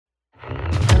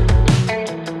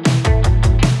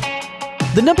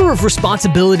The number of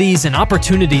responsibilities and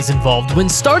opportunities involved when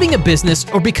starting a business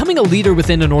or becoming a leader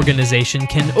within an organization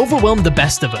can overwhelm the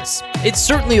best of us. It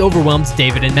certainly overwhelmed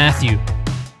David and Matthew.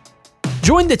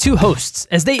 Join the two hosts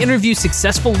as they interview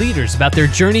successful leaders about their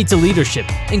journey to leadership,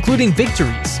 including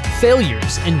victories,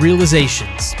 failures, and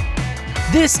realizations.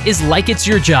 This is Like It's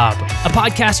Your Job, a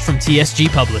podcast from TSG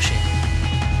Publishing.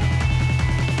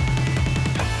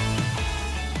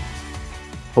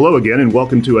 Hello again, and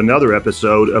welcome to another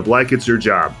episode of Like It's Your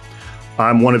Job.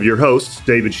 I'm one of your hosts,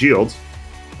 David Shields.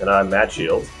 And I'm Matt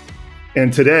Shields.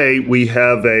 And today we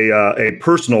have a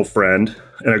personal friend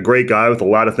and a great guy with a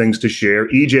lot of things to share,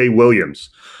 EJ Williams.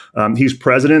 He's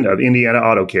president of Indiana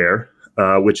Auto Care,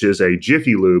 which is a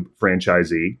Jiffy Lube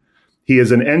franchisee. He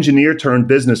is an engineer turned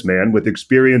businessman with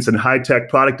experience in high-tech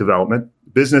product development,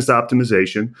 business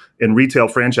optimization, and retail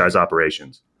franchise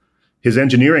operations. His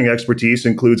engineering expertise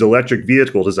includes electric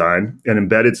vehicle design and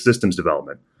embedded systems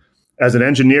development. As an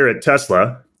engineer at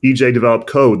Tesla, EJ developed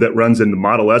code that runs in the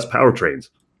Model S powertrains.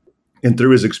 And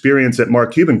through his experience at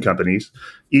Mark Cuban companies,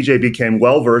 EJ became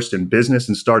well-versed in business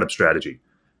and startup strategy.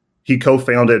 He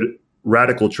co-founded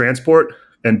Radical Transport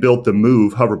and built the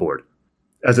Move hoverboard.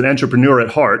 As an entrepreneur at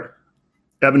heart,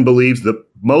 Evan believes the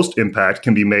most impact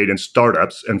can be made in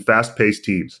startups and fast-paced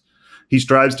teams. He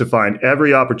strives to find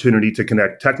every opportunity to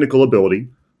connect technical ability,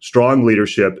 strong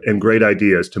leadership, and great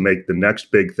ideas to make the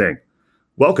next big thing.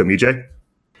 Welcome, EJ.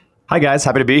 Hi, guys.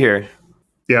 Happy to be here.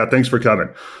 Yeah, thanks for coming.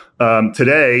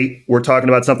 Today, we're talking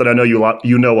about something I know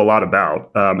you know a lot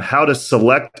about, how to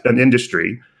select an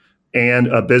industry and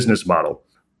a business model.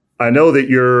 I know that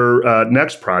your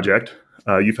next project,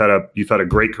 you've had a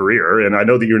great career, and I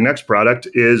know that your next product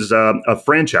is a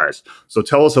franchise. So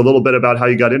tell us a little bit about how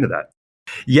you got into that.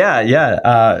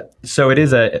 Yeah. So it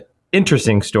is a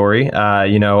interesting story.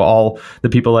 All the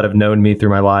people that have known me through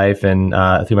my life and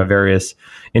through my various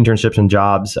internships and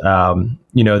jobs,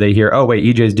 they hear, oh, wait,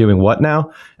 EJ's doing what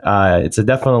now? It's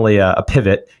definitely a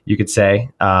pivot, you could say,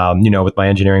 with my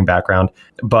engineering background.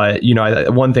 But,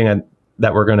 one thing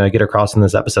that we're going to get across in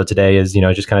this episode today is,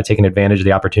 just kind of taking advantage of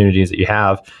the opportunities that you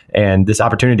have. And this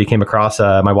opportunity came across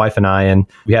my wife and I, and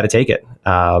we had to take it.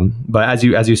 But as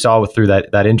you saw through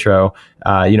that intro,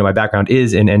 my background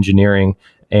is in engineering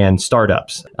and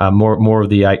startups, more of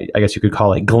the, I guess you could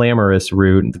call it glamorous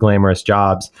route, the glamorous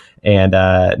jobs. And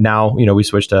now, we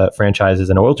switched to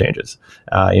franchises and oil changes,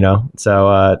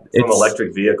 so from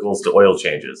electric vehicles to oil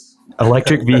changes.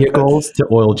 Electric vehicles to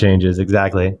oil changes.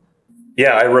 Exactly.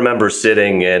 Yeah, I remember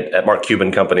sitting at Mark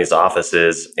Cuban Company's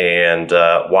offices and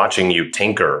watching you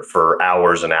tinker for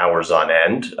hours and hours on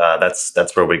end.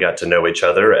 That's where we got to know each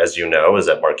other, as you know, is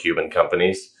at Mark Cuban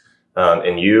Companies.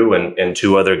 And you and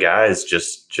two other guys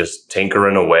just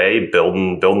tinkering away,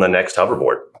 building the next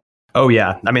hoverboard. Oh,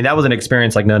 yeah. I mean, that was an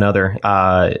experience like none other.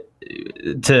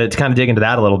 To kind of dig into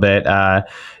that a little bit,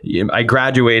 I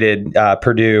graduated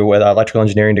Purdue with an electrical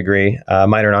engineering degree,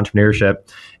 minor in entrepreneurship.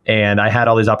 And I had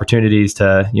all these opportunities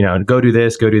to, go do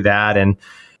this, go do that. And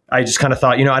I just kind of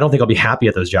thought, I don't think I'll be happy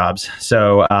at those jobs.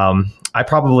 So I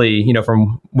probably,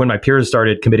 from when my peers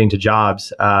started committing to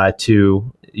jobs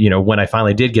to, when I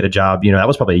finally did get a job, that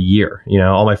was probably a year.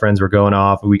 All my friends were going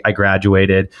off. I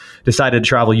graduated, decided to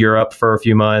travel Europe for a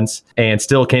few months, and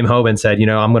still came home and said,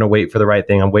 I'm going to wait for the right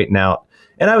thing. I'm waiting out.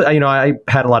 And I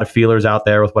had a lot of feelers out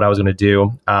there with what I was going to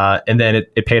do. And then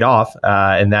it paid off.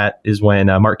 And that is when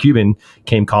Mark Cuban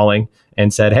came calling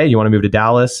and said, hey, you want to move to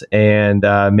Dallas and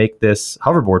make this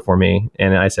hoverboard for me?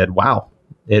 And I said, wow,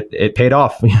 it paid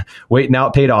off. Waiting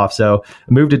out paid off. So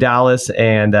I moved to Dallas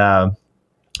and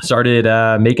started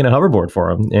making a hoverboard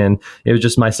for him. And it was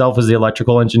just myself as the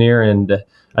electrical engineer and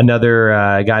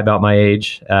another guy about my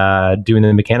age doing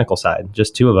the mechanical side,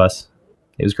 just two of us.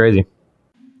 It was crazy.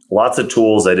 Lots of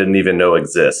tools I didn't even know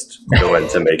exist go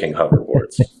into making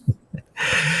hoverboards.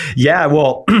 Yeah,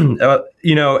 well,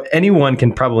 anyone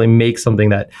can probably make something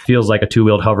that feels like a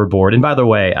two-wheeled hoverboard. And by the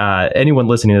way, anyone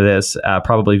listening to this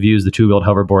probably views the two-wheeled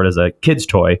hoverboard as a kid's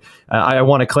toy. I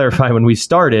want to clarify, when we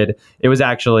started, it was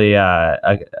actually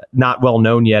not well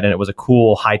known yet, and it was a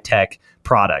cool, high-tech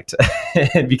product.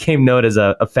 It became known as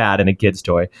a fad and a kid's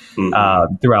toy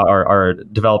throughout our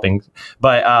developing.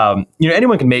 But,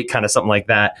 anyone can make kind of something like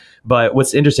that. But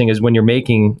what's interesting is when you're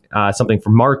making something for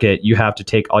market, you have to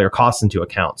take all your costs into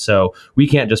account. So we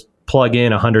can't just plug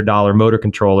in $100 motor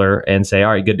controller and say,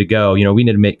 all right, good to go. We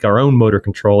need to make our own motor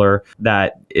controller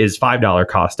that is $5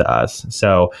 cost to us.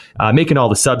 So making all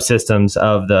the subsystems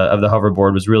of the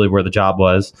hoverboard was really where the job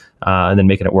was, and then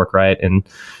making it work right and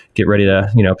get ready to,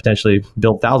 potentially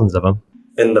build thousands of them.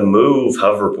 And the Move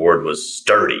hoverboard was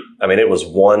sturdy. I mean, it was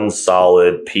one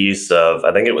solid piece of,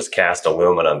 I think it was cast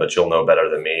aluminum, but you'll know better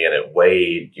than me. And it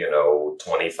weighed,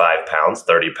 25 pounds,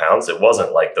 30 pounds. It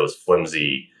wasn't like those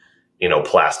flimsy,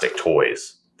 plastic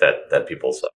toys that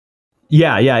people sell.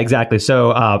 Yeah, exactly.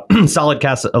 So solid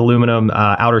cast aluminum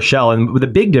outer shell. And the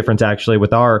big difference actually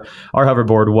with our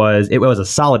hoverboard was it was a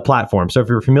solid platform. So if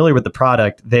you're familiar with the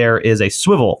product, there is a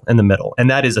swivel in the middle, and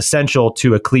that is essential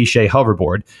to a cliche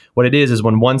hoverboard. What it is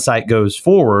when one side goes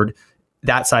forward,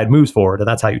 that side moves forward, and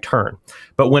that's how you turn.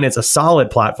 But when it's a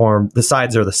solid platform, the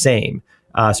sides are the same.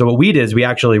 So what we did is we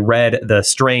actually read the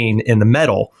strain in the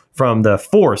metal from the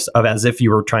force of as if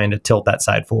you were trying to tilt that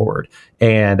side forward.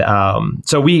 And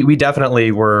so we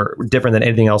definitely were different than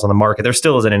anything else on the market. There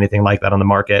still isn't anything like that on the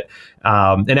market.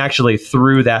 And actually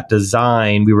through that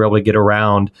design, we were able to get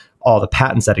around all the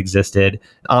patents that existed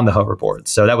on the hoverboard.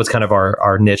 So that was kind of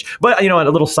our niche. But, a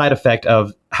little side effect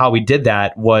of how we did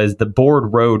that was the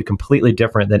board rode completely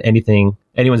different than anything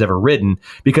anyone's ever ridden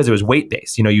because it was weight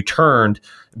based. You turned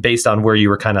based on where you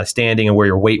were kind of standing and where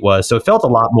your weight was. So it felt a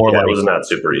lot more like... it was not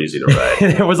super easy to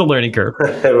ride. It was a learning curve.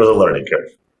 It was a learning curve.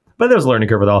 But there was a learning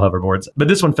curve with all hoverboards. But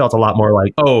this one felt a lot more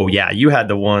like, oh, yeah, you had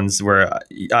the ones where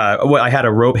I had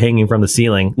a rope hanging from the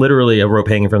ceiling, literally a rope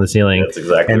hanging from the ceiling. That's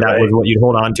exactly and that right. was what you'd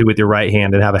hold on to with your right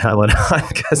hand and have a helmet on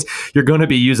because you're going to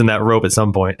be using that rope at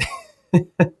some point.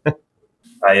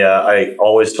 I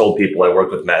always told people I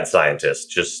work with mad scientists,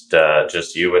 just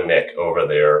you and Nick over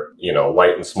there,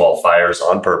 lighting small fires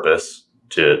on purpose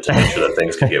to make sure that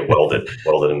things could get welded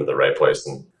into the right place.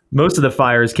 And most of the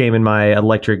fires came in my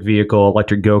electric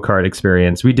go-kart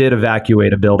experience. We did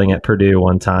evacuate a building at Purdue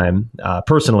one time.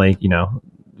 Personally,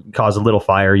 caused a little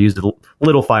fire, used a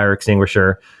little fire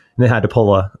extinguisher, and then had to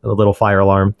pull a little fire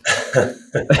alarm. Then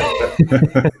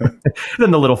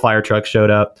the little fire truck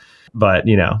showed up. But,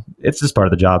 it's just part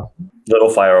of the job. Little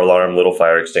fire alarm, little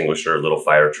fire extinguisher, little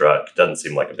fire truck. Doesn't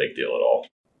seem like a big deal at all.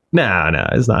 No,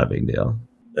 it's not a big deal.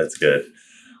 That's good.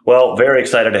 Well, very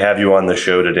excited to have you on the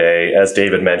show today. As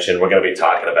David mentioned, we're going to be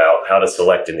talking about how to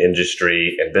select an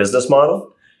industry and business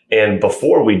model. And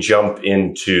before we jump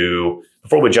into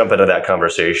that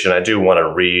conversation, I do want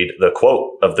to read the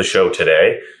quote of the show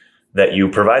today that you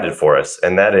provided for us.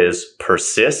 And that is,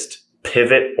 persist,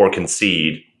 pivot, or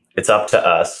concede. It's up to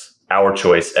us. Our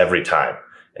choice every time.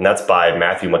 And that's by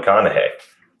Matthew McConaughey.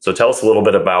 So tell us a little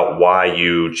bit about why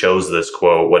you chose this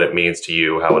quote, what it means to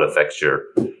you, how it affects your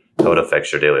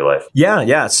daily life.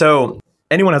 Yeah. So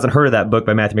anyone hasn't heard of that book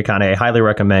by Matthew McConaughey, highly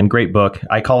recommend. Great book.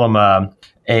 I call him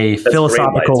that's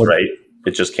philosophical. Green Lights, right?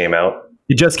 It just came out.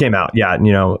 It just came out. Yeah.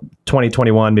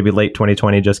 2021, maybe late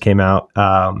 2020 just came out.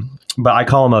 But I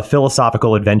call him a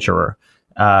philosophical adventurer.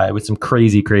 With some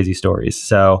crazy, crazy stories.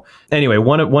 So anyway,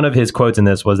 one of his quotes in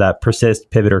this was that persist,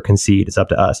 pivot, or concede. It's up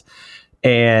to us.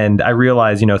 And I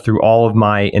realized, through all of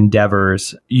my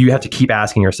endeavors, you have to keep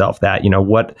asking yourself that,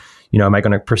 am I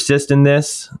going to persist in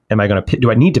this? Do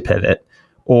I need to pivot?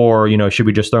 Or, should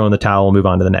we just throw in the towel and move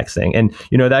on to the next thing? And,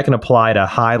 that can apply to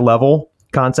high level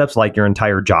concepts like your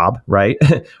entire job, right?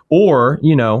 Or,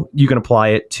 you can apply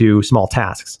it to small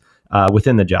tasks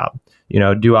within the job.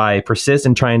 Do I persist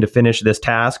in trying to finish this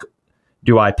task?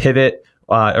 Do I pivot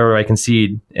or do I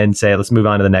concede and say, let's move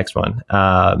on to the next one?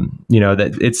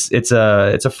 That it's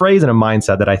a phrase and a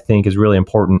mindset that I think is really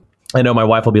important. I know my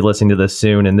wife will be listening to this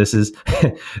soon, and this is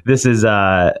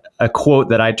a quote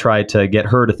that I try to get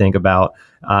her to think about,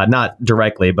 not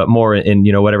directly, but more in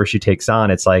whatever she takes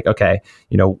on. It's like, okay,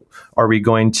 are we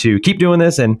going to keep doing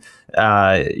this and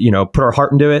put our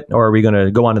heart into it, or are we going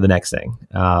to go on to the next thing?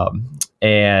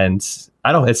 And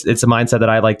I don't know, it's a mindset that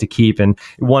I like to keep. And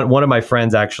one of my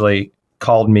friends actually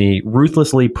called me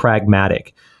ruthlessly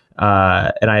pragmatic.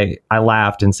 And I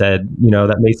laughed and said,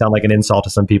 that may sound like an insult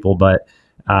to some people, but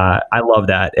I love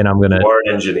that. And I'm going to... You are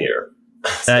an engineer.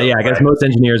 Yeah, I guess most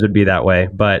engineers would be that way.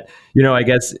 But, I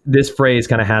guess this phrase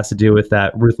kind of has to do with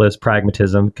that ruthless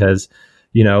pragmatism because,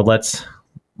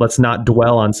 let's not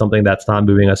dwell on something that's not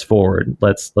moving us forward.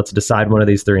 Let's decide one of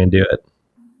these three and do it.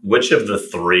 Which of the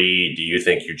three do you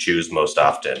think you choose most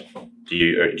often? Do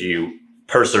you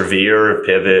persevere,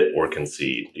 pivot, or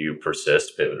concede? Do you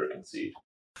persist, pivot, or concede?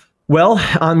 Well,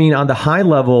 I mean, on the high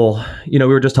level, we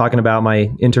were just talking about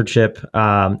my internship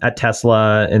at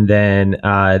Tesla and then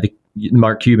the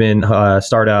Mark Cuban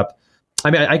startup.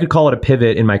 I mean, I could call it a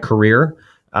pivot in my career,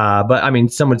 but I mean,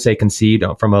 some would say concede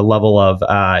from a level of,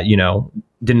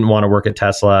 didn't want to work at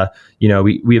Tesla.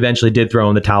 We eventually did throw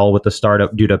in the towel with the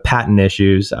startup due to patent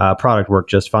issues. Product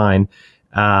worked just fine.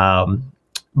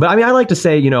 But I mean, I like to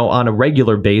say, on a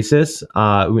regular basis,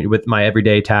 with my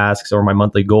everyday tasks or my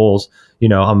monthly goals,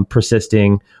 I'm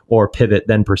persisting or pivot,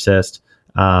 then persist.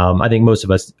 I think most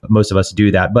of us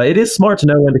do that, but it is smart to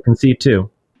know when to concede too.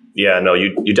 Yeah, no,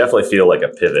 you definitely feel like a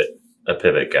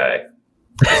pivot guy.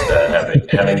 Just,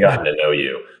 having gotten to know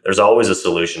you, there's always a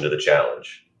solution to the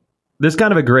challenge. There's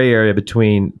kind of a gray area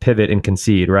between pivot and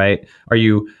concede, right? Are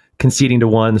you conceding to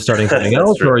one, starting something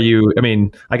else, true. or are you? I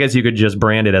mean, I guess you could just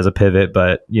brand it as a pivot,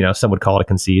 but some would call it a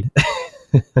concede.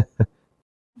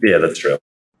 Yeah, that's true.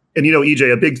 And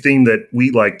EJ, a big theme that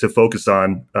we like to focus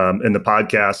on in the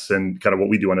podcasts and kind of what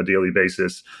we do on a daily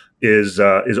basis is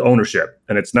ownership.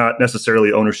 And it's not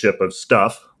necessarily ownership of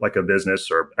stuff like a business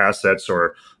or assets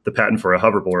or the patent for a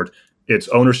hoverboard. It's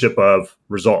ownership of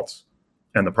results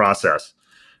and the process.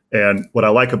 And what I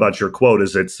like about your quote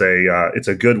is it's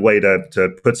a good way to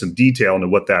put some detail into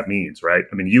what that means, right?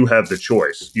 I mean, you have the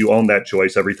choice. You own that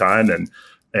choice every time, and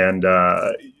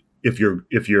if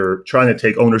you're trying to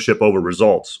take ownership over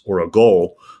results or a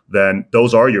goal, then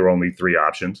those are your only three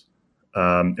options.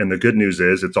 And the good news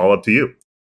is it's all up to you.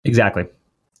 Exactly.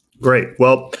 Great.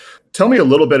 Well, tell me a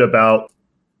little bit about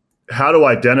how to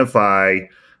identify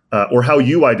or how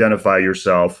you identify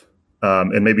yourself,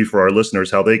 and maybe for our listeners,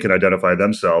 how they can identify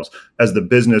themselves as the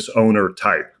business owner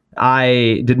type.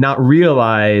 I did not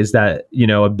realize that,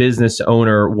 a business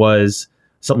owner was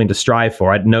something to strive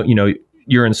for. I know,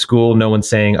 you're in school, no one's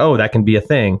saying, oh, that can be a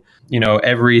thing.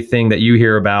 Everything that you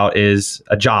hear about is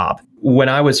a job. When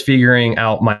I was figuring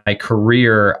out my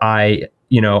career, I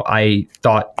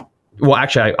thought, well,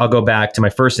 actually, I'll go back to my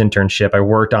first internship. I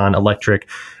worked on electric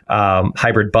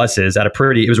hybrid buses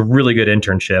it was a really good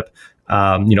internship.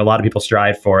 A lot of people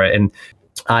strive for it. And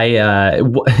I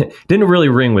didn't really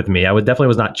ring with me. I definitely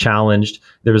was not challenged.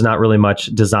 There was not really much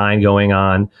design going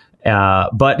on.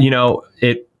 But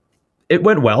it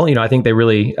went well. I think they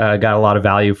really got a lot of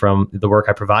value from the work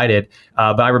I provided.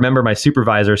 But I remember my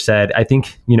supervisor said, I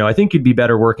think you'd be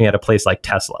better working at a place like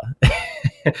Tesla.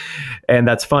 And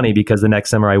that's funny because the next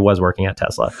summer I was working at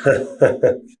Tesla.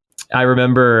 I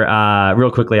remember,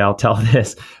 real quickly, I'll tell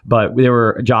this, but there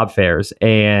were job fairs.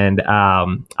 And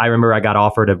I remember I got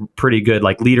offered a pretty good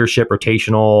leadership,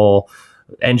 rotational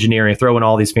engineering, throw in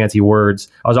all these fancy words.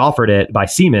 I was offered it by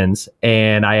Siemens,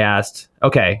 and I asked,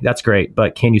 okay, that's great,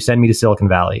 but can you send me to Silicon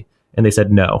Valley? And they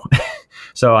said no.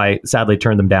 So I sadly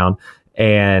turned them down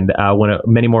and went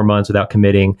many more months without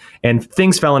committing. And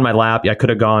things fell in my lap. I could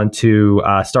have gone to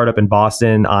a startup in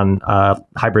Boston on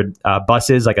hybrid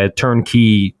buses, like a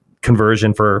turnkey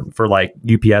conversion for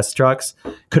UPS trucks.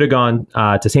 Could have gone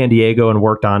to San Diego and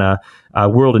worked on a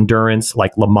world endurance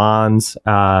like Le Mans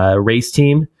race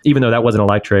team, even though that wasn't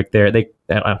electric.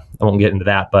 I won't get into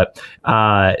that, but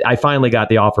I finally got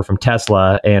the offer from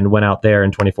Tesla and went out there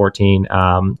in 2014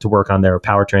 to work on their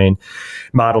powertrain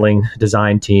modeling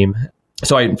design team.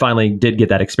 So I finally did get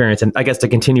that experience. And I guess to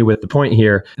continue with the point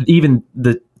here, even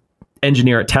the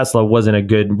engineer at Tesla wasn't a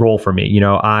good role for me.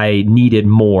 I needed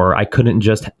more. I couldn't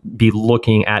just be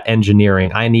looking at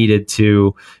engineering. I needed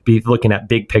to be looking at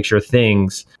big picture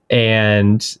things.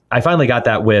 And I finally got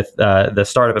that with the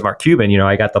startup at Mark Cuban.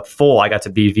 I got to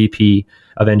be VP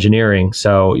of engineering.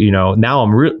 So, now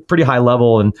I'm pretty high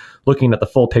level and looking at the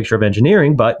full picture of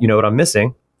engineering. But you know what I'm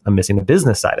missing? I'm missing the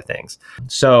business side of things.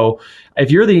 So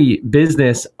if you're the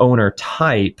business owner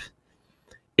type,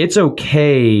 it's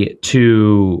okay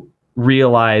to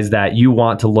realize that you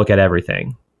want to look at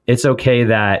everything. It's okay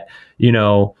that,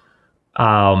 you're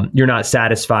not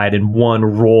satisfied in one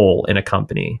role in a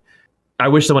company. I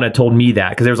wish someone had told me that,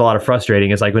 because there's a lot of frustrating.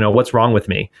 It's like, what's wrong with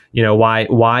me?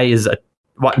 Why is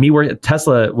me working at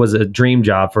Tesla was a dream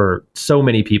job for so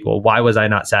many people. Why was I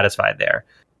not satisfied there?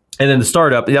 And then the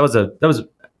startup, that was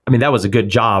a good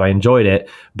job. I enjoyed it.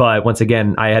 But once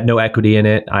again, I had no equity in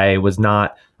it. I was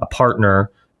not a partner.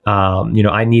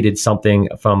 I needed something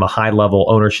from a high level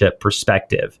ownership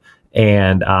perspective.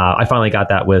 And I finally got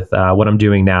that with what I'm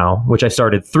doing now, which I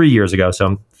started 3 years ago. So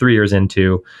I'm 3 years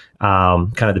into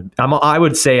I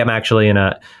would say I'm actually in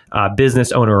a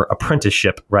business owner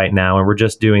apprenticeship right now. And we're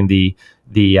just doing the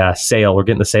sale. We're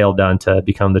getting the sale done to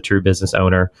become the true business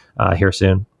owner here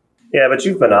soon. Yeah, but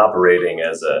you've been operating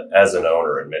as an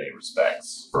owner in many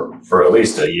respects for at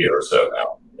least a year or so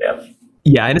now. Yeah.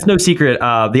 Yeah, and it's no secret.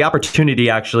 The opportunity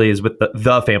actually is with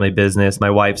the family business. My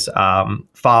wife's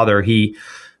father, he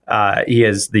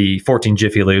has the 14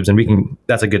 Jiffy Lubes, and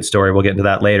that's a good story. We'll get into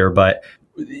that later. But,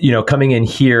 coming in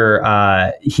here,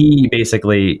 he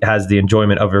basically has the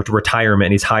enjoyment of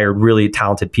retirement. He's hired really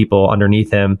talented people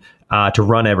underneath him to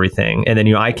run everything. And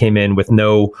then, I came in with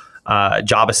no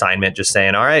job assignment, just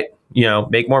saying, all right,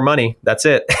 make more money. That's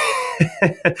it.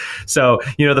 So,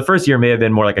 the first year may have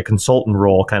been more like a consultant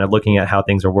role, kind of looking at how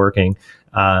things are working.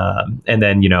 And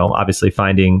then, obviously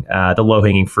finding the low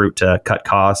hanging fruit to cut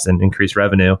costs and increase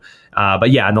revenue.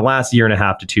 But yeah, in the last year and a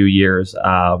half to 2 years,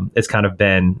 it's kind of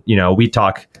been, we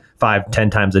talk 5-10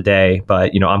 times a day,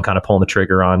 but, I'm kind of pulling the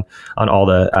trigger on all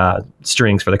the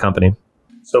strings for the company.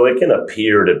 So it can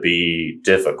appear to be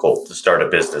difficult to start a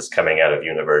business coming out of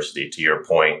university, to your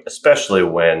point, especially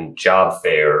when job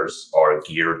fairs are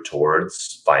geared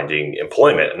towards finding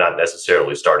employment, not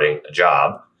necessarily starting a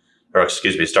job,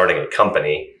 starting a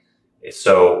company.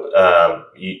 So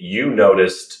you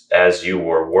noticed as you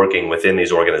were working within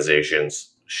these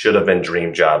organizations, should have been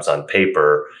dream jobs on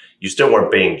paper, you still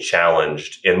weren't being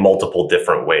challenged in multiple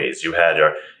different ways. You had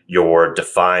your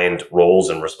defined roles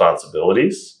and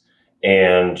responsibilities,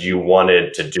 and you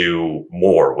wanted to do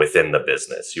more within the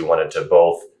business. You wanted to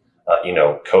both,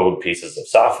 code pieces of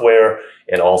software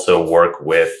and also work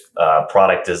with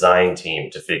product design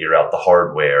team to figure out the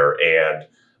hardware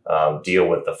and deal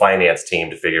with the finance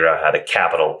team to figure out how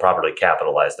to properly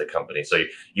capitalize the company. So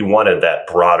you wanted that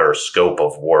broader scope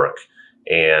of work.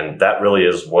 And that really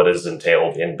is what is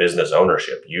entailed in business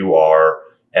ownership. You are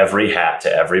every hat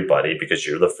to everybody because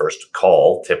you're the first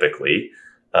call typically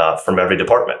from every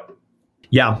department.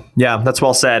 Yeah, that's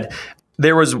well said.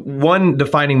 There was one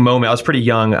defining moment. I was pretty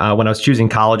young when I was choosing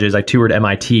colleges. I toured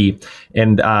MIT,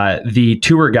 and the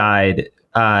tour guide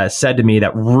said to me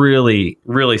that really,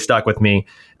 really stuck with me.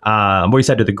 What he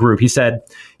said to the group, he said,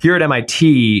 here at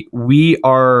MIT, we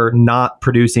are not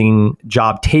producing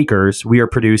job takers. We are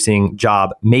producing job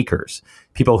makers,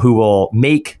 people who will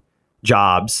make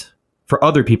jobs for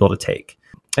other people to take.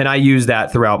 And I use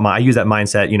that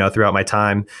mindset, throughout my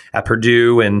time at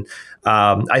Purdue. And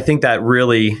I think that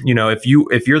really,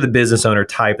 if you're the business owner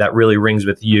type, that really rings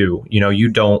with you. You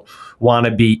don't want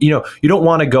to be, you don't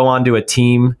want to go onto a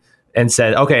team and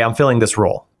say, okay, I'm filling this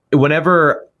role.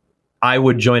 Whenever I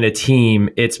would join a team,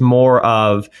 it's more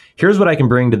of, here's what I can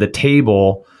bring to the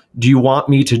table. Do you want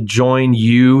me to join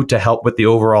you to help with the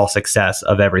overall success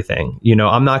of everything?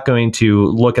 I'm not going to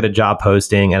look at a job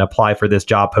posting and apply for this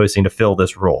job posting to fill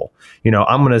this role.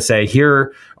 I'm going to say,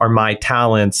 here are my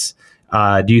talents.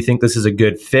 Do you think this is a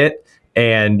good fit?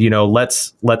 And,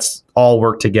 let's all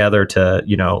work together to,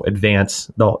 advance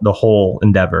the whole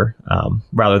endeavor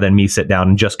rather than me sit down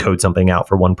and just code something out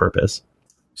for one purpose.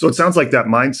 So it sounds like that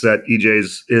mindset, EJ,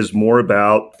 is more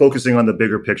about focusing on the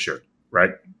bigger picture,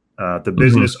 right? The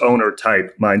business owner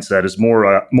type mindset is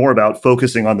more about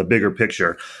focusing on the bigger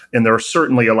picture. And there are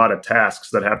certainly a lot of tasks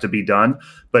that have to be done.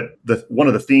 But one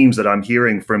of the themes that I'm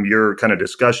hearing from your kind of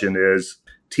discussion is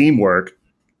teamwork.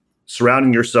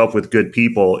 Surrounding yourself with good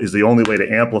people is the only way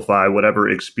to amplify whatever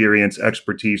experience,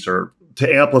 expertise, or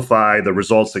to amplify the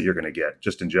results that you're going to get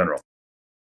just in general.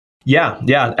 Yeah.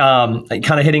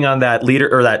 Kind of hitting on that leader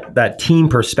or that team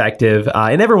perspective.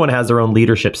 And everyone has their own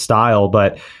leadership style,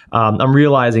 but I'm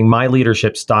realizing my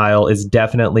leadership style is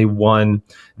definitely one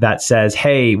that says,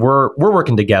 hey, we're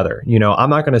working together.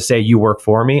 I'm not going to say you work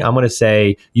for me. I'm going to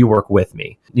say you work with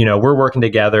me. We're working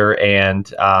together,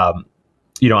 and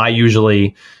I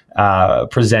usually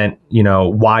present,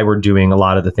 why we're doing a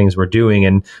lot of the things we're doing.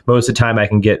 And most of the time I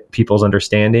can get people's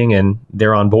understanding and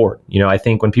they're on board. I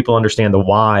think when people understand the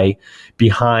why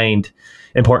behind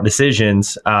important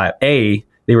decisions, A,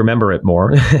 they remember it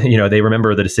more, they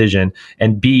remember the decision,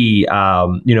 and B,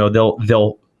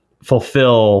 they'll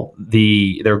fulfill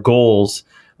their goals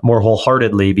more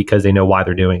wholeheartedly because they know why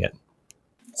they're doing it.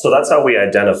 So that's how you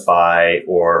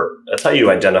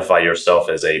identify yourself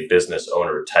as a business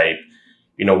owner type.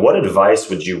 What advice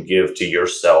would you give to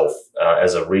yourself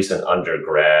as a recent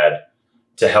undergrad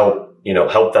to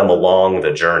help them along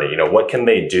the journey? What can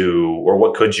they do, or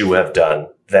what could you have done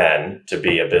then to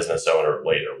be a business owner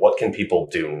later? What can people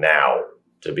do now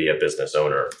to be a business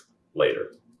owner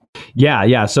later?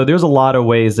 Yeah. So there's a lot of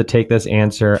ways to take this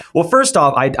answer. Well, first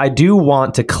off, I do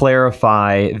want to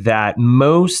clarify that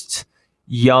most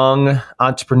young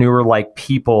entrepreneur-like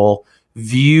people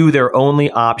view their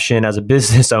only option as a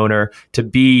business owner to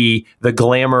be the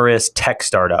glamorous tech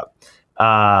startup.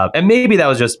 And maybe that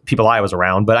was just people I was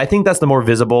around, but I think that's the more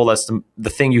visible. That's the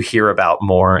thing you hear about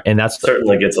more. And that's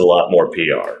certainly gets a lot more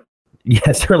PR.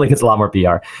 Yeah, it certainly gets a lot more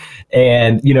PR.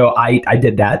 And, I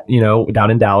did that,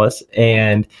 down in Dallas.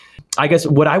 And I guess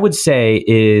what I would say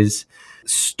is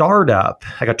startup,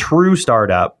 like a true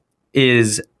startup,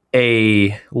 is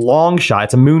a long shot.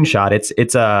 It's a moonshot.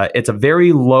 It's a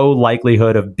very low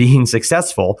likelihood of being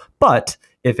successful, but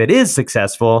if it is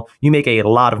successful, you make a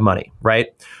lot of money, right?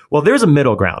 Well, there's a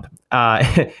middle ground,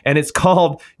 and it's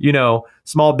called,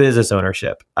 small business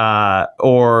ownership,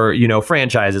 or,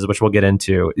 franchises, which we'll get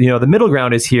into. The middle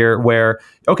ground is here where,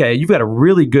 okay, you've got a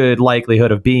really good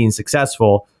likelihood of being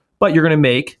successful, but you're going to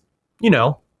make,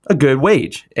 a good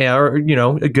wage or,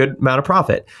 a good amount of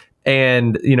profit.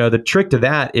 And, the trick to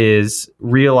that is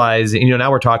realizing, now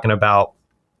we're talking about,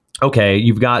 okay,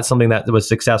 you've got something that was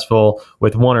successful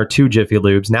with 1 or 2 Jiffy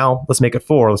Lubes. Now let's make it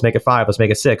 4, let's make it 5, let's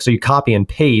make it 6. So you copy and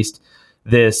paste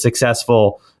this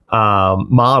successful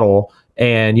model,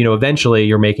 and eventually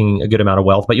you're making a good amount of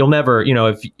wealth. But you'll never,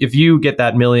 if you get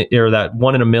that million or that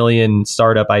 1 in a million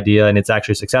startup idea and it's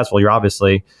actually successful, you're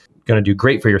obviously going to do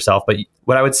great for yourself. But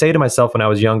what I would say to myself when I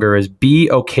was younger is be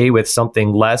okay with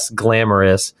something less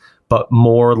glamorous but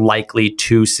more likely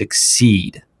to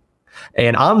succeed.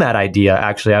 And on that idea,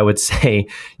 actually, I would say,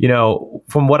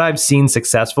 from what I've seen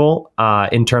successful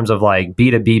in terms of like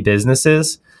B2B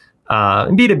businesses,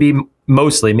 B2B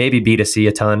mostly, maybe B2C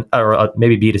a ton, or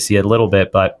maybe B2C a little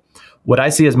bit. But what I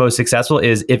see as most successful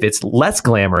is if it's less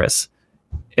glamorous,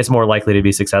 it's more likely to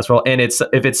be successful. And if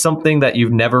it's something that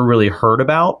you've never really heard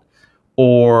about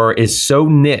or is so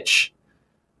niche,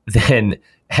 then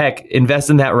heck, invest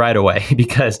in that right away,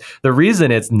 because the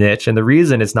reason it's niche and the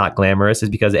reason it's not glamorous is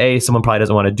because A, someone probably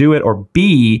doesn't want to do it, or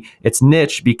B, it's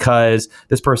niche because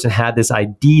this person had this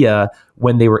idea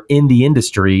when they were in the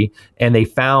industry and they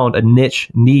found a niche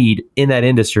need in that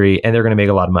industry and they're going to make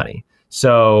a lot of money.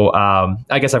 So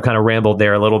I guess I've kind of rambled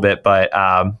there a little bit, but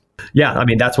yeah, I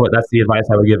mean, that's the advice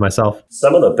I would give myself.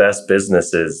 Some of the best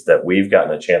businesses that we've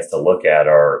gotten a chance to look at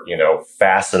are,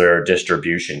 fastener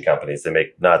distribution companies. They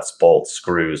make nuts, bolts,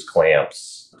 screws,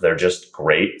 clamps. They're just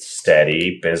great,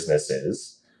 steady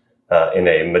businesses in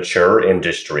a mature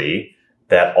industry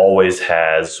that always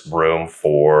has room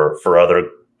for other,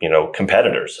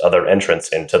 competitors, other entrants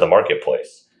into the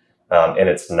marketplace. And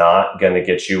it's not going to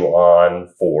get you on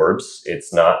Forbes.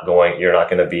 You're not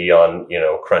going to be on,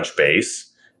 Crunchbase,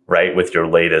 right, with your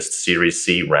latest Series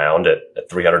C round at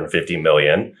 350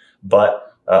 million,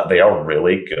 but they are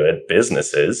really good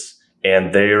businesses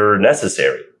and they're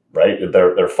necessary, right?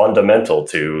 They're fundamental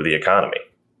to the economy.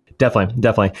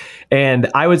 Definitely.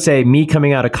 And I would say me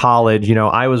coming out of college,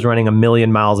 I was running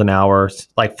 1,000,000 miles an hour,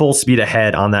 like full speed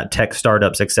ahead on that tech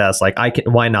startup success. Like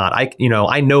why not?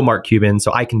 I know Mark Cuban,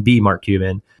 so I can be Mark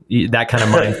Cuban. That kind of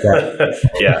mindset.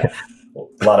 Yeah.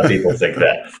 A lot of people think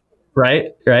that.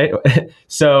 Right.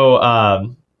 So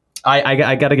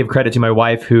I got to give credit to my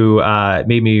wife who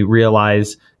made me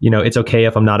realize, it's okay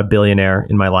if I'm not a billionaire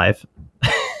in my life.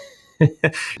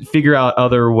 Figure out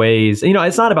other ways.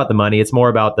 It's not about the money. It's more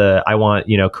about I want,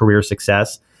 career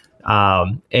success.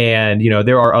 And,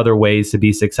 there are other ways to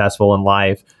be successful in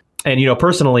life. And,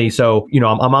 personally, so, I'm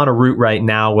on a route right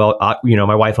now. Well,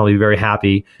 my wife will be very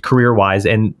happy career wise.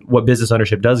 And what business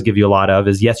ownership does give you a lot of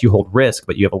is, yes, you hold risk,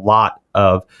 but you have a lot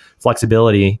of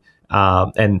flexibility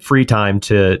and free time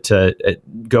to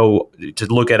go to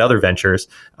look at other ventures.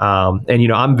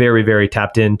 And, I'm very, very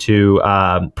tapped into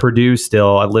Purdue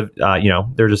still. I live,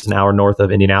 they're just an hour north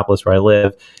of Indianapolis where I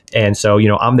live. And so,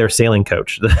 I'm their sailing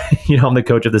coach. I'm the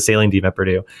coach of the sailing team at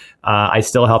Purdue. I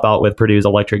still help out with Purdue's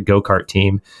electric go-kart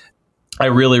team. I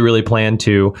really, really plan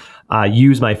to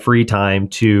use my free time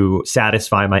to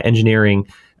satisfy my engineering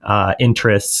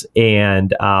interests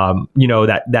and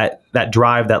that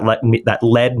drive that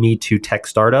led me to tech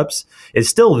startups is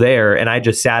still there, and I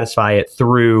just satisfy it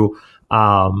through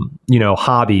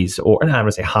hobbies, or I'm going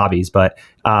to say hobbies, but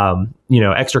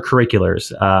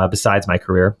extracurriculars besides my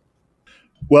career.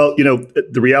 Well,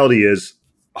 the reality is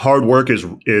hard work is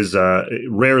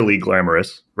rarely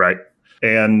glamorous, right?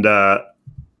 And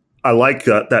I like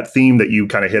that theme that you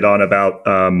kind of hit on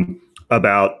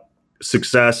about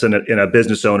success in a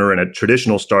business owner in a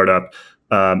traditional startup.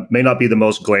 May not be the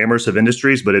most glamorous of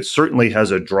industries, but it certainly has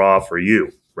a draw for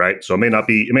you, right? So it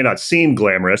may not seem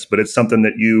glamorous, but it's something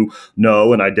that you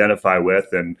know and identify with,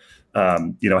 and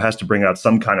has to bring out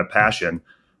some kind of passion.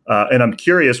 And I'm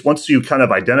curious, once you kind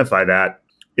of identify that,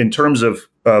 in terms of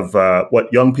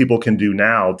what young people can do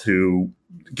now to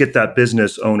get that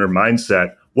business owner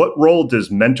mindset, what role does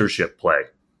mentorship play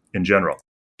in general?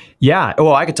 Yeah,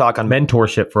 well, I could talk on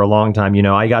mentorship for a long time.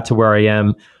 I got to where I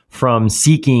am from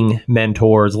seeking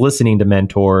mentors, listening to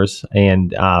mentors,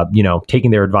 and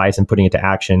taking their advice and putting it to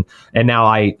action. And now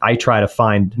I try to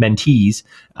find mentees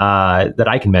that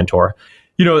I can mentor.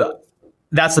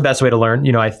 That's the best way to learn.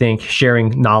 I think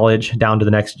sharing knowledge down to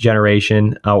the next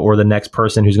generation or the next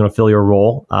person who's going to fill your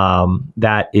role,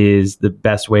 that is the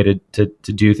best way to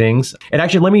do things. And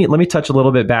actually, let me touch a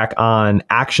little bit back on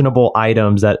actionable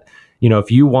items that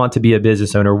if you want to be a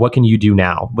business owner, what can you do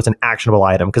now? What's an actionable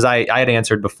item? Because I had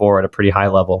answered before at a pretty high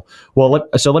level. Well,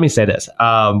 so let me say this.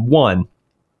 One,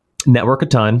 network a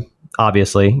ton,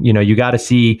 obviously. You got to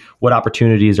see what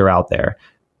opportunities are out there.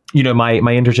 My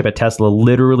internship at Tesla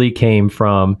literally came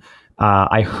from,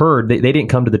 I heard they didn't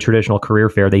come to the traditional career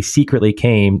fair. They secretly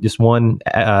came. Just one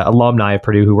alumni of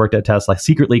Purdue who worked at Tesla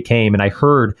secretly came, and I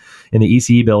heard in the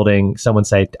ECE building someone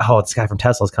say, "Oh, this guy from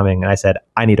Tesla's coming," and I said,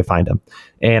 "I need to find him,"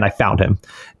 and I found him,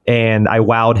 and I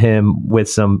wowed him with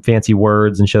some fancy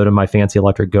words and showed him my fancy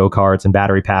electric go-karts and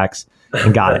battery packs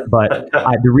and got it. But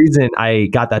the reason I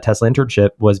got that Tesla internship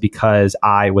was because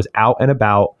I was out and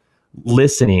about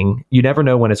listening. You never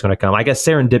know when it's going to come. I guess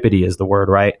serendipity is the word,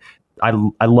 right?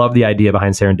 I love the idea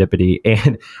behind serendipity.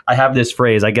 And I have this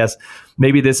phrase, I guess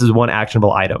maybe this is one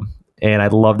actionable item. And I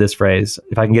love this phrase.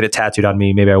 If I can get it tattooed on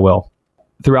me, maybe I will.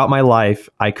 Throughout my life,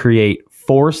 I create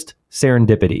forced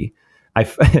serendipity. I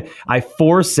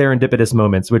force serendipitous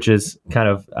moments, which is kind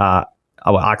of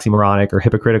oxymoronic or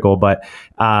hypocritical. But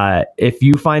if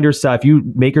you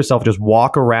make yourself just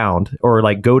walk around or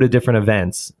like go to different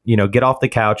events, get off the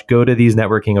couch, go to these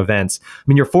networking events. I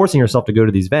mean, you're forcing yourself to go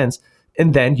to these events.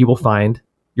 And then you will find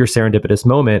your serendipitous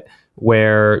moment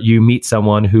where you meet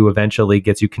someone who eventually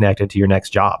gets you connected to your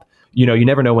next job. You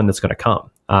never know when that's going to come.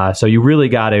 So you really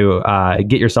got to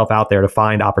get yourself out there to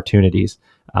find opportunities.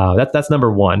 That's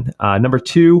number one. Number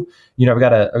two, I've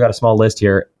got a small list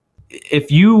here.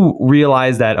 If you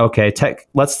realize that, okay,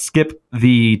 let's skip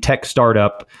the tech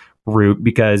startup route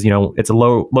because it's a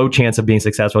low chance of being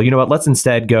successful. You know what? Let's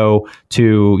instead go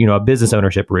to a business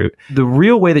ownership route. The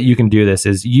real way that you can do this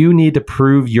is you need to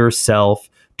prove yourself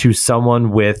to someone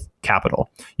with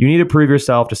capital. You need to prove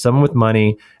yourself to someone with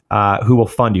money who will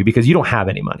fund you because you don't have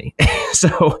any money.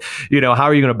 So how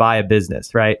are you going to buy a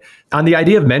business, right? On the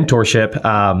idea of mentorship,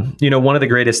 one of the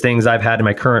greatest things I've had in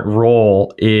my current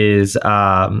role is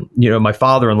my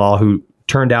father-in-law, who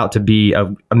turned out to be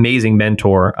an amazing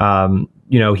mentor. I'm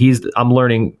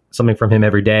learning something from him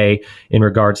every day in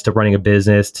regards to running a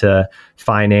business, to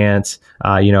finance.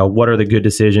 What are the good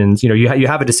decisions? You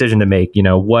have a decision to make.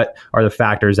 What are the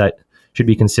factors that should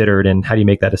be considered, and how do you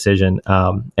make that decision?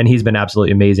 And he's been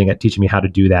absolutely amazing at teaching me how to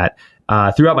do that.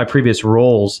 Throughout my previous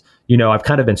roles, I've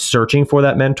kind of been searching for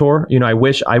that mentor. I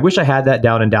wish I had that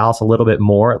down in Dallas a little bit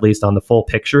more, at least on the full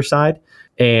picture side.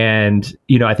 And,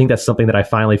 I think that's something that I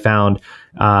finally found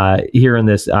here in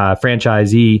this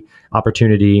franchisee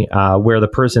opportunity where the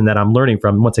person that I'm learning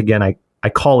from, once again, I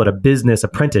call it a business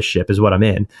apprenticeship is what I'm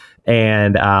in.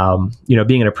 And,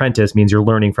 being an apprentice means you're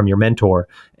learning from your mentor.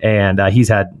 And he's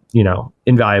had,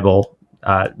 invaluable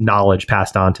knowledge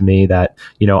passed on to me that,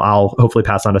 I'll hopefully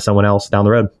pass on to someone else down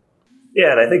the road.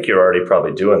 Yeah, and I think you're already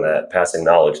probably doing that, passing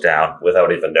knowledge down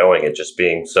without even knowing it, just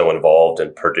being so involved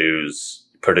in Purdue's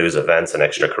events and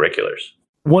extracurriculars.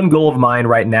 One goal of mine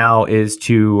right now is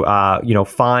to,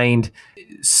 find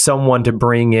someone to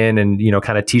bring in and,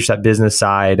 kind of teach that business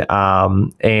side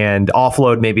and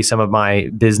offload maybe some of my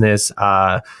business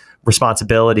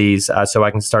responsibilities so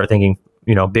I can start thinking,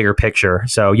 bigger picture.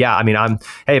 So, yeah, I mean,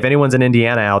 hey, if anyone's in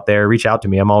Indiana out there, reach out to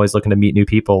me. I'm always looking to meet new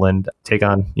people and take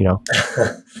on,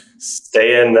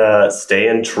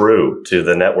 Staying true to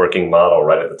the networking model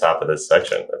right at the top of this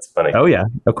section. That's funny. Oh, yeah,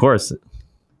 of course.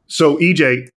 So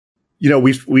EJ,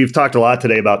 we've talked a lot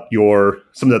today about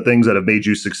some of the things that have made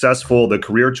you successful, the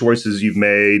career choices you've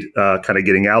made, kind of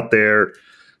getting out there,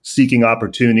 seeking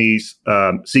opportunities,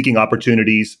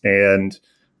 and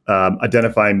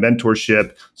identifying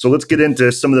mentorship. So let's get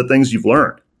into some of the things you've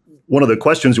learned. One of the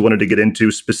questions we wanted to get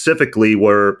into specifically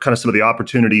were kind of some of the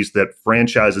opportunities that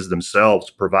franchises themselves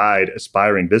provide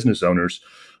aspiring business owners.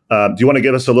 Do you want to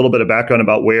give us a little bit of background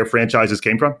about where franchises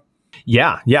came from?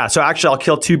 Yeah. So actually, I'll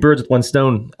kill two birds with one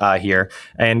stone here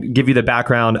and give you the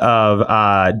background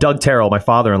of Doug Terrell, my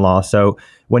father-in-law. So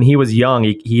when he was young,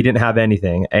 he didn't have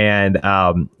anything,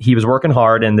 and he was working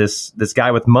hard. And this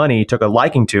guy with money took a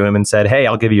liking to him and said, "Hey,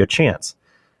 I'll give you a chance."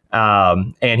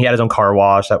 And he had his own car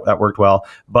wash that worked well.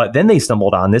 But then they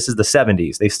stumbled on, this is the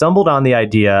 70s. They stumbled on the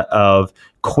idea of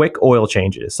quick oil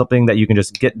changes, something that you can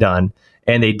just get done.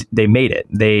 And they made it.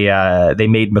 They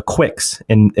made McQuicks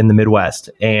in the Midwest,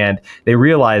 and they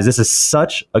realized this is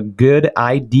such a good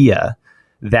idea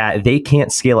that they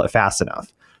can't scale it fast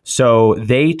enough. So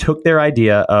they took their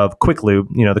idea of quick lube,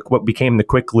 what became the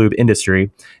quick lube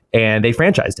industry, and they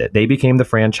franchised it. They became the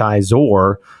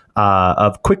franchisor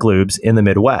of quick lubes in the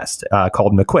Midwest,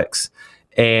 called McQuicks.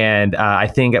 And I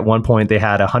think at one point they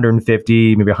had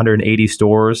 150, maybe 180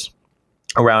 stores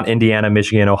around Indiana,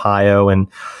 Michigan, Ohio, and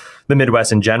the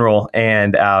Midwest in general.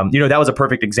 And, that was a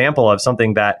perfect example of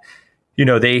something that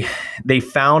they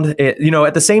found it,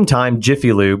 at the same time,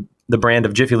 Jiffy Lube, the brand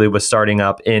of Jiffy Lube was starting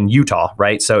up in Utah,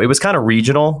 right? So it was kind of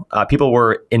regional. People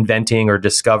were inventing or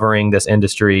discovering this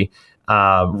industry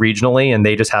regionally, and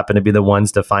they just happened to be the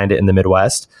ones to find it in the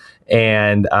Midwest.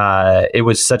 And it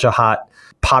was such a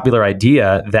popular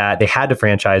idea that they had to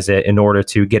franchise it in order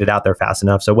to get it out there fast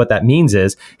enough. So what that means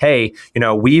is, hey,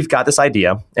 we've got this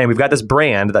idea and we've got this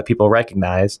brand that people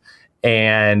recognize.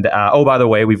 And oh, by the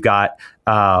way, we've got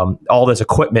all this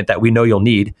equipment that we know you'll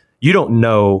need. You don't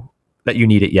know that you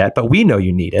need it yet, but we know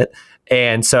you need it.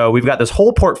 And so we've got this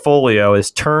whole portfolio,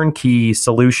 this turnkey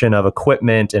solution of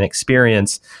equipment and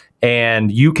experience.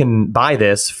 And you can buy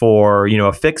this for,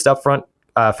 a fixed upfront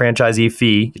franchisee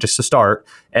fee just to start.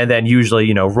 And then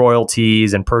usually,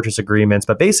 royalties and purchase agreements.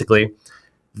 But basically,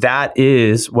 that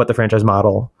is what the franchise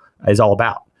model is all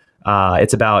about.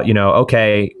 It's about,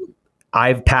 okay,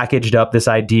 I've packaged up this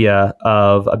idea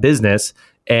of a business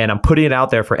and I'm putting it out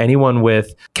there for anyone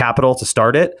with capital to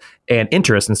start it and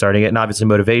interest in starting it, and obviously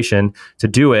motivation to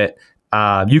do it.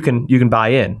 You can buy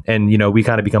in, and we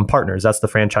kind of become partners. That's the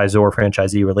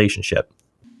franchisor-franchisee relationship.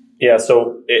 Yeah.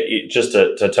 So just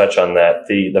to touch on that,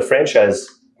 the franchise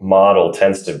model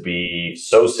tends to be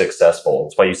so successful.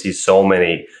 That's why you see so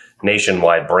many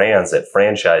nationwide brands that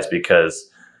franchise, because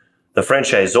the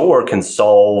franchisor can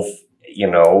solve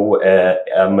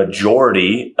a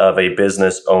majority of a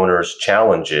business owner's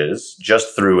challenges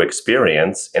just through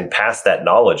experience and pass that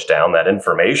knowledge down, that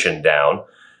information down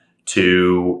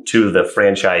to the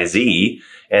franchisee,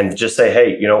 and just say,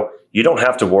 hey, you don't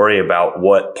have to worry about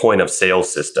what point of sale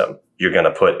system you're going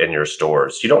to put in your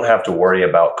stores. You don't have to worry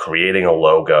about creating a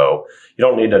logo. You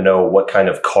don't need to know what kind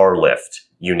of car lift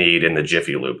you need in the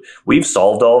Jiffy Lube. We've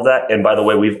solved all of that. And by the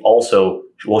way,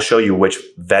 we'll show you which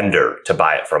vendor to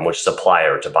buy it from, which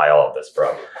supplier to buy all of this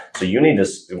from. So you need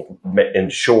to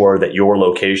ensure that your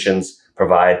locations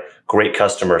provide great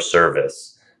customer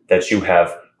service, that you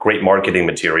have great marketing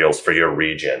materials for your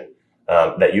region,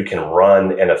 that you can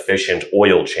run an efficient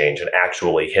oil change and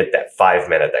actually hit that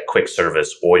 5-minute, that quick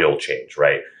service oil change,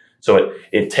 right? So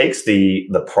it takes the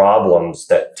problems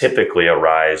that typically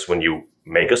arise when you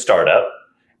make a startup,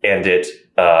 and it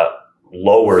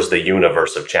lowers the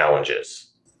universe of challenges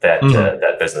that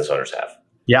that business owners have.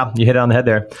 Yeah, you hit it on the head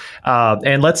there.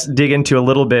 And let's dig into a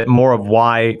little bit more of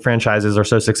why franchises are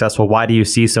so successful. Why do you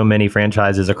see so many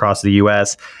franchises across the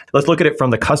U.S.? Let's look at it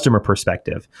from the customer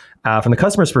perspective. From the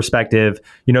customer's perspective,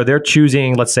 they're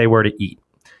choosing, let's say, where to eat.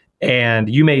 And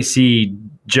you may see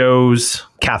Joe's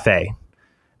Cafe.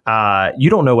 You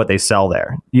don't know what they sell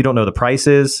there. You don't know the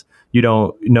prices. You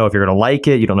don't know if you're going to like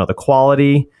it. You don't know the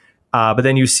quality. But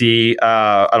then you see,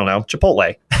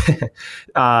 Chipotle.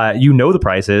 You know the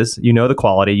prices, you know the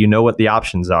quality, you know what the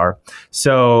options are.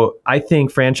 So I think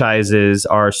franchises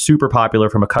are super popular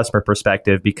from a customer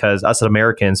perspective because us as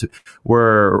Americans,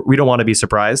 we don't want to be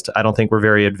surprised. I don't think we're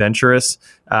very adventurous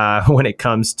when it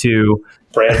comes to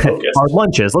our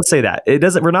lunches. Let's say that.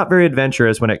 We're not very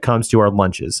adventurous when it comes to our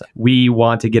lunches. We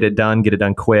want to get it done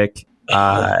quick.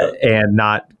 And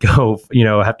not go,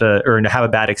 have a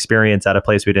bad experience at a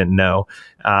place we didn't know.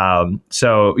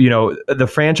 So, the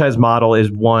franchise model is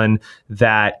one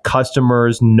that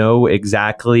customers know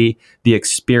exactly the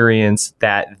experience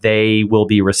that they will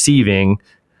be receiving.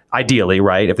 Ideally,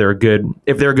 right? If they're a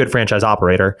good franchise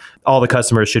operator, all the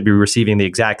customers should be receiving the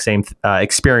exact same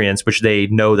experience, which they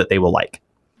know that they will like.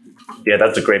 Yeah,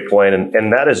 that's a great point.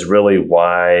 And that is really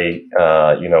why,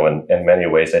 in many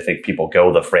ways, I think people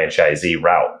go the franchisee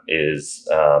route is,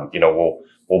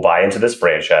 we'll buy into this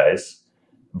franchise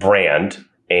brand,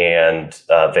 and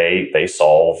they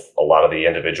solve a lot of the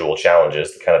individual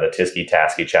challenges, kind of the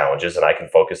tisky-tasky challenges, and I can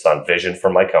focus on vision for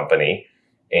my company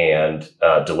and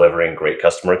delivering great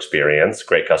customer experience,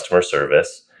 great customer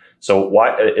service. So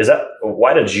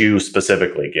why did you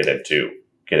specifically get into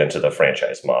the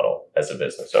franchise model as a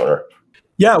business owner?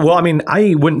 Yeah, well, I mean,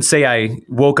 I wouldn't say I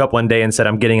woke up one day and said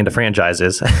I'm getting into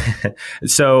franchises.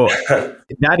 So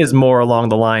that is more along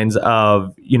the lines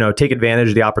of, take advantage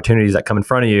of the opportunities that come in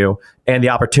front of you. And the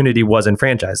opportunity was in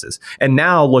franchises. And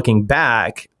now looking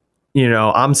back,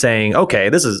 I'm saying, okay,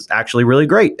 this is actually really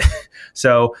great.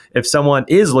 So if someone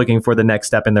is looking for the next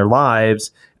step in their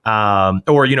lives,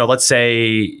 or, let's say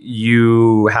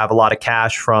you have a lot of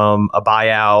cash from a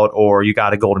buyout, or you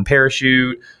got a golden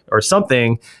parachute or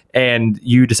something, and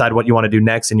you decide what you want to do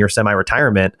next in your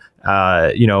semi-retirement,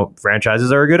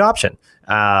 franchises are a good option.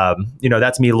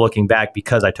 That's me looking back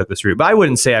because I took this route. But I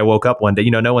wouldn't say I woke up one day,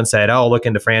 no one said, oh, look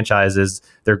into franchises,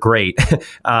 they're great.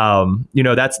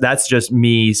 That's just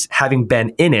me having been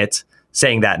in it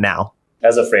saying that now.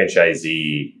 As a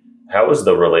franchisee, how is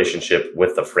the relationship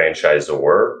with the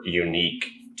franchisor unique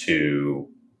to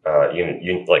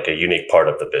like a unique part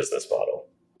of the business model?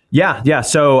 Yeah.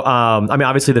 So,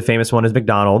 obviously the famous one is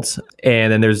McDonald's,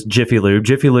 and then there's Jiffy Lube.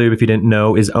 Jiffy Lube, if you didn't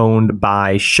know, is owned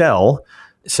by Shell.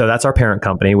 So that's our parent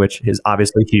company, which is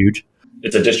obviously huge.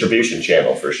 It's a distribution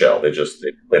channel for Shell.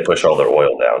 They push all their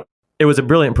oil down. It was a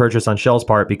brilliant purchase on Shell's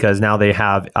part because now they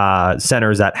have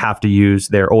centers that have to use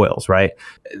their oils, right?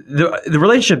 The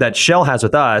relationship that Shell has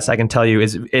with us, I can tell you,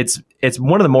 is it's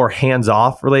one of the more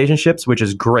hands-off relationships, which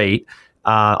is great.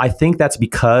 I think that's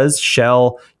because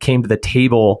Shell came to the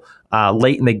table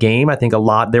late in the game. I think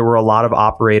there were a lot of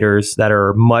operators that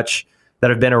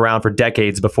have been around for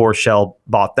decades before Shell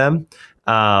bought them.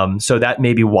 So that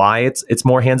may be why it's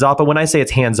more hands off. But when I say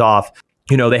it's hands off,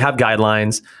 they have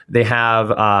guidelines. They have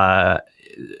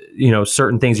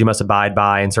certain things you must abide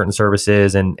by in certain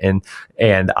services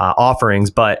and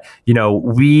offerings. But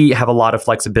we have a lot of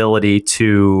flexibility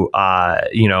to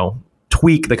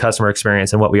tweak the customer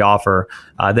experience and what we offer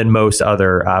than most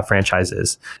other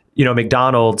franchises.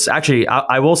 McDonald's, actually,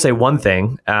 I will say one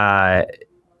thing.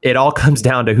 It all comes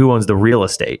down to who owns the real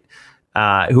estate.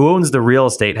 Who owns the real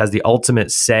estate has the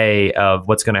ultimate say of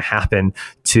what's going to happen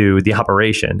to the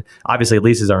operation. Obviously,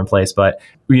 leases are in place, but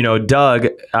Doug,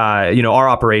 our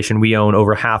operation, we own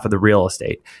over half of the real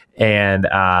estate, and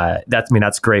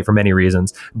that's great for many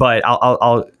reasons. But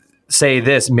I'll say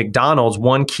this: McDonald's.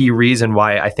 One key reason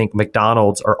why I think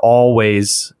McDonald's are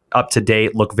always up to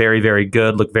date, look very, very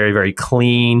good, look very, very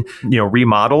clean,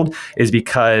 remodeled, is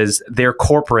because their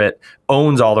corporate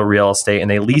owns all the real estate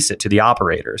and they lease it to the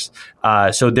operators.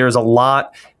 So there's a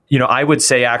lot, I would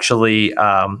say actually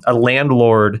a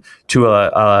landlord to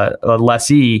a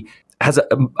lessee has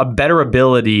a better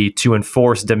ability to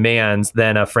enforce demands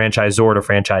than a franchisor to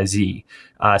franchisee.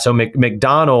 So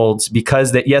McDonald's,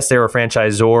 because they're a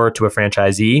franchisor to a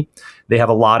franchisee, they have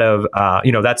a lot of,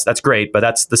 that's great, but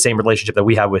that's the same relationship that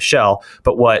we have with Shell.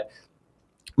 But what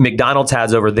McDonald's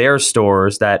has over their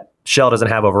stores that Shell doesn't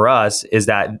have over us is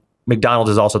that McDonald's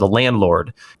is also the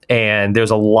landlord, and there's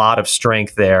a lot of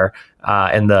strength there.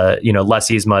 And the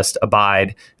lessees must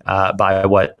abide by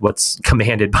what's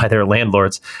commanded by their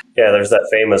landlords. Yeah, there's that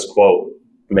famous quote: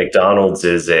 McDonald's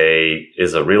is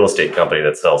a real estate company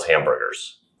that sells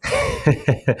hamburgers.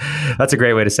 That's a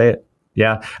great way to say it.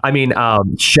 Yeah.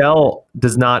 Shell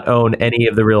does not own any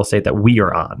of the real estate that we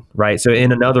are on, right? So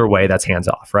in another way, that's hands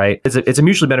off, right? It's a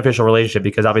mutually beneficial relationship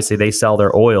because obviously they sell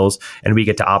their oils and we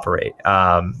get to operate.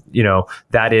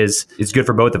 That is good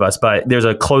for both of us, but there's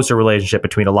a closer relationship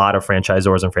between a lot of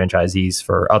franchisors and franchisees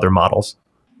for other models.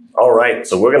 All right.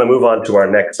 So we're going to move on to our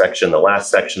next section, the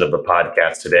last section of the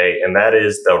podcast today, and that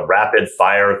is the rapid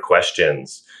fire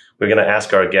questions. We're going to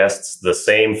ask our guests the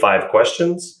same 5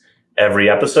 questions every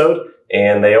episode,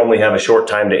 and they only have a short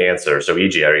time to answer. So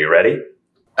EJ, are you ready?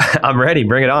 I'm ready.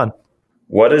 Bring it on.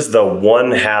 What is the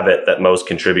one habit that most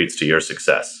contributes to your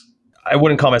success? I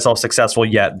wouldn't call myself successful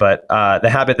yet, but the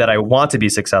habit that I want to be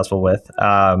successful with,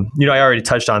 I already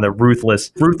touched on the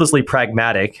ruthlessly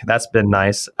pragmatic. That's been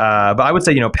nice. But I would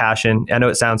say, passion. I know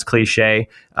it sounds cliche,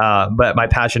 but my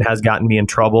passion has gotten me in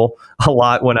trouble a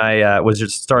lot when I was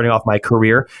just starting off my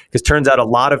career, because turns out a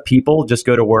lot of people just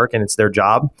go to work and it's their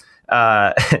job.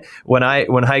 When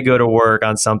I go to work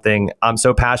on something, I'm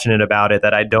so passionate about it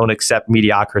that I don't accept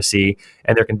mediocrity,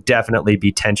 and there can definitely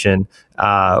be tension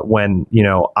when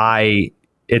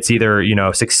it's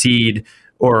either succeed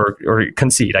or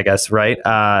concede, I guess, right?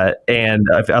 And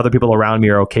if other people around me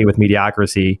are okay with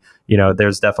mediocrity,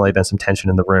 there's definitely been some tension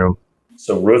in the room.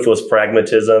 So ruthless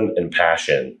pragmatism and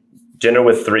passion. Dinner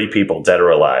with 3 people, dead or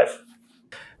alive.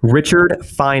 Richard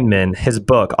Feynman, his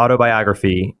book,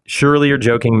 autobiography, Surely You're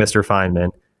Joking, Mr. Feynman.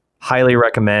 Highly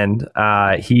recommend.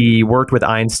 He worked with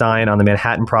Einstein on the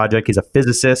Manhattan Project. He's a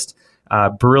physicist,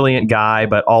 brilliant guy,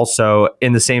 but also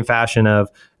in the same fashion of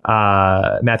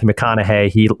Matthew McConaughey,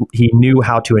 he knew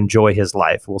how to enjoy his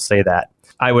life. We'll say that.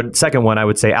 I would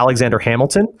say Alexander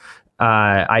Hamilton.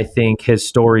 I think his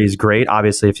story is great.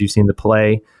 Obviously, if you've seen the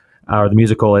play or the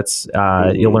musical, it's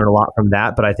you'll learn a lot from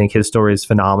that. But I think his story is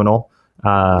phenomenal.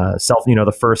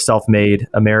 The first self-made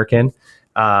American.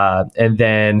 And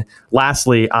then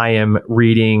lastly, I am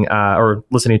reading or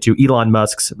listening to Elon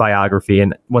Musk's biography.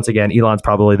 And once again, Elon's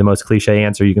probably the most cliche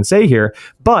answer you can say here.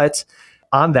 But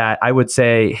on that, I would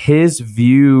say his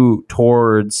view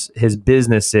towards his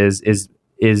businesses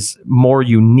is more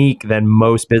unique than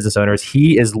most business owners.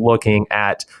 He is looking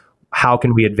at how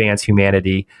can we advance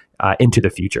humanity into the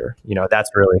future.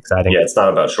 That's really exciting. Yeah, it's not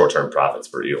about short-term profits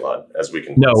for Elon, as we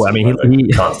can he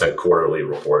constant quarterly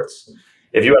reports.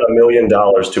 If you had $1 million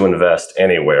to invest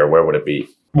anywhere, where would it be?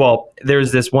 well,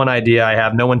 there's this one idea I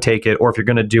have, no one take it, or if you're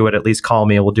going to do it, at least call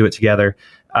me and we'll do it together.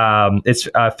 It's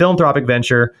a philanthropic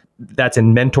venture that's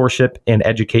in mentorship and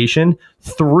education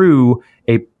through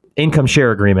a income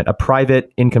share agreement, a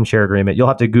private income share agreement. You'll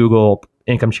have to Google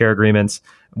income share agreements,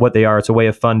 what they are. It's a way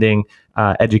of funding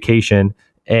education.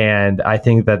 And I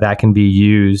think that can be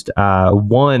used,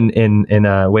 one, in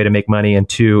a way to make money, and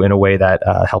two, in a way that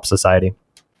helps society.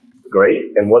 Great.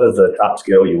 And what is the top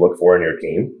skill you look for in your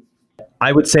team?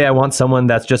 I would say I want someone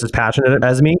that's just as passionate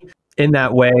as me. In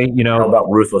that way, How about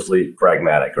ruthlessly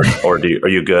pragmatic, or are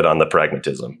you good on the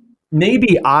pragmatism?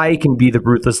 Maybe I can be the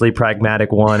ruthlessly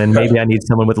pragmatic one, and maybe I need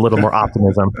someone with a little more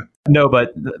optimism. No,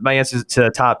 but my answer to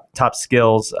top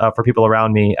skills for people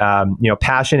around me,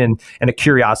 passion and a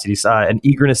curiosity, an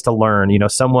eagerness to learn.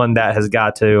 Someone that has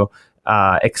got to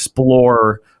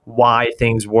explore why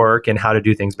things work and how to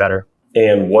do things better.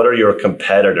 And what are your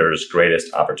competitors'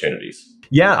 greatest opportunities?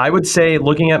 Yeah, I would say,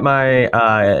 looking at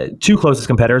my two closest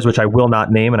competitors, which I will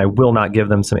not name and I will not give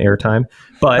them some airtime,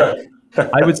 but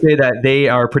I would say that they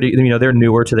are pretty, they're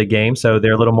newer to the game. So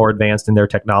they're a little more advanced in their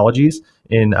technologies,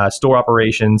 in store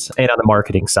operations, and on the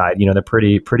marketing side. They're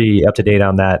pretty up to date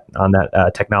on that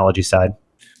technology side.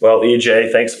 Well,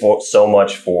 EJ, thanks so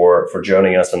much for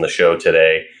joining us on the show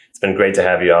today. It's been great to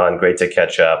have you on, great to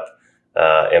catch up.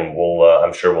 And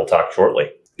I'm sure we'll talk shortly.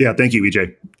 Yeah, thank you,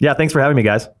 EJ. Yeah, thanks for having me,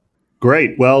 guys.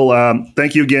 Great. Well,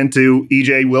 thank you again to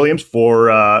EJ Williams for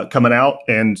coming out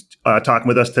and talking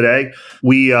with us today.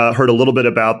 We heard a little bit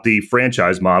about the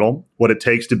franchise model, what it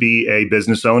takes to be a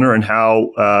business owner, and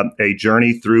how a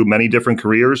journey through many different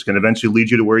careers can eventually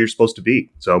lead you to where you're supposed to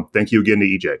be. So thank you again to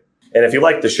EJ. And if you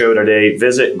like the show today,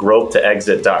 visit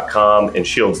growthtoexit.com and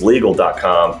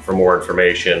shieldslegal.com for more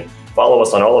information. Follow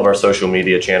us on all of our social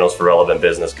media channels for relevant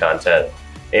business content.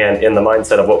 And in the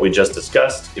mindset of what we just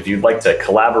discussed, if you'd like to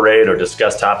collaborate or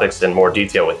discuss topics in more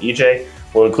detail with EJ,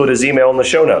 we'll include his email in the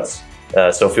show notes.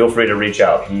 So feel free to reach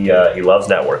out. He loves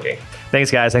networking.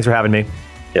 Thanks, guys. Thanks for having me.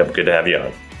 Yep, good to have you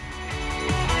on.